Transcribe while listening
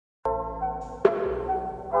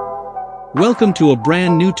Welcome to a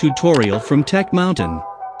brand new tutorial from Tech Mountain.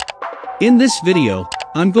 In this video,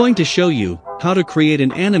 I'm going to show you how to create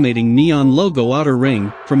an animating neon logo outer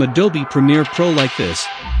ring from Adobe Premiere Pro like this.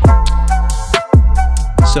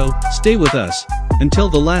 So, stay with us until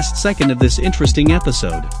the last second of this interesting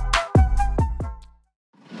episode.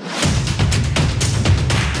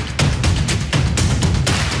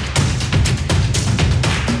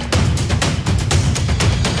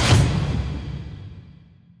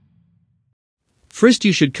 First,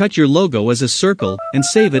 you should cut your logo as a circle and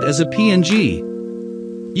save it as a PNG.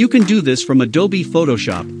 You can do this from Adobe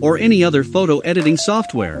Photoshop or any other photo editing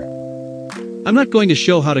software. I'm not going to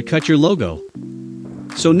show how to cut your logo.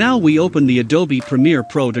 So now we open the Adobe Premiere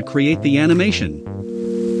Pro to create the animation.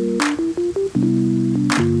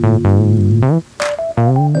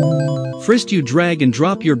 First, you drag and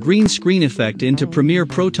drop your green screen effect into Premiere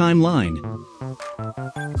Pro timeline.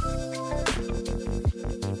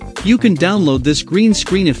 You can download this green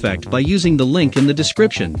screen effect by using the link in the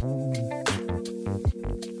description.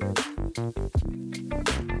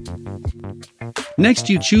 Next,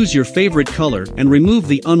 you choose your favorite color and remove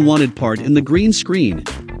the unwanted part in the green screen.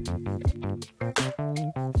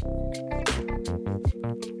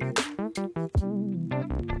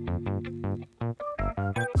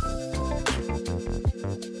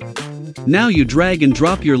 Now you drag and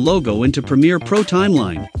drop your logo into Premiere Pro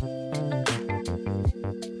timeline.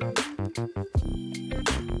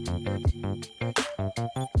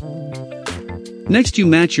 Next, you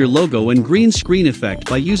match your logo and green screen effect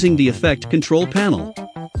by using the Effect Control panel.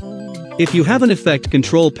 If you have an Effect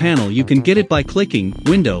Control panel, you can get it by clicking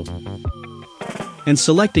Window and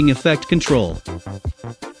selecting Effect Control.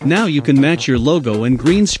 Now you can match your logo and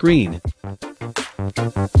green screen.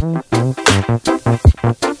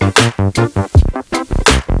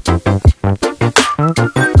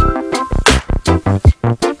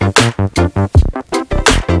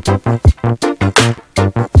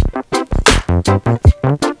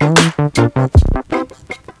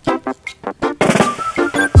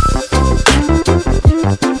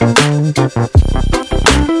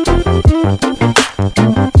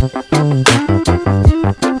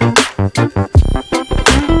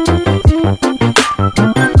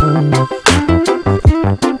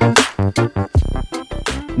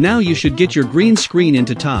 Now you should get your green screen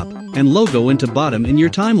into top and logo into bottom in your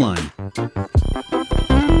timeline.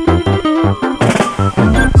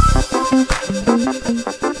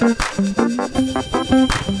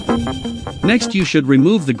 Next, you should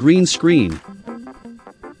remove the green screen.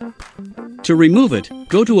 To remove it,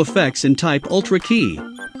 go to Effects and type Ultra key.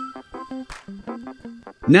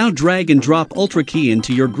 Now drag and drop Ultra key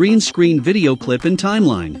into your green screen video clip in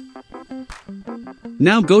timeline.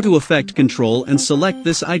 Now go to Effect Control and select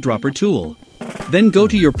this eyedropper tool. Then go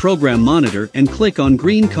to your program monitor and click on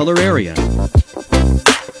green color area.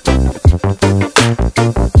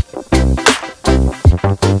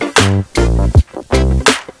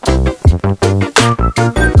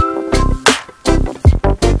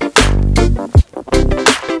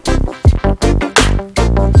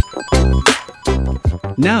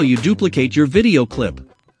 Now you duplicate your video clip.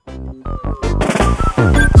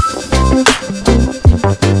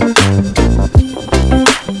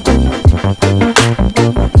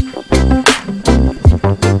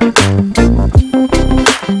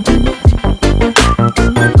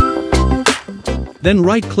 Then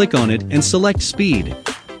right-click on it and select Speed.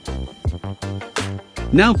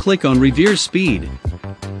 Now click on Reverse Speed.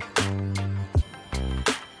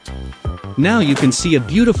 Now you can see a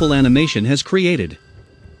beautiful animation has created.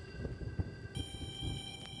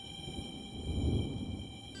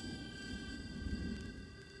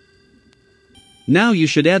 Now you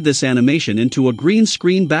should add this animation into a green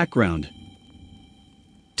screen background.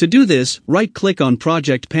 To do this, right-click on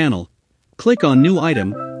Project Panel, click on New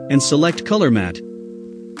Item, and select Color Matte.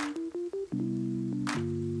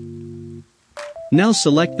 Now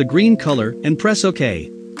select the green color and press OK.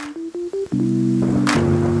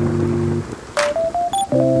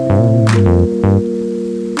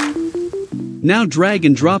 Now drag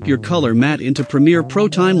and drop your color matte into Premiere Pro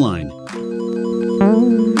timeline.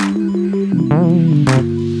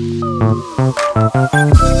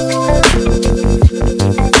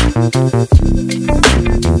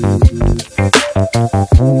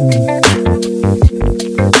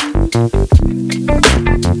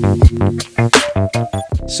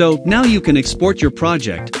 So, now you can export your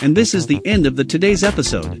project, and this is the end of today's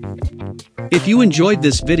episode. If you enjoyed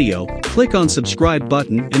this video, click on subscribe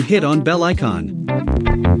button and hit on bell icon.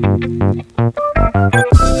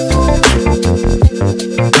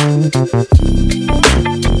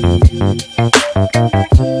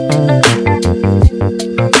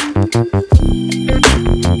 Thank you.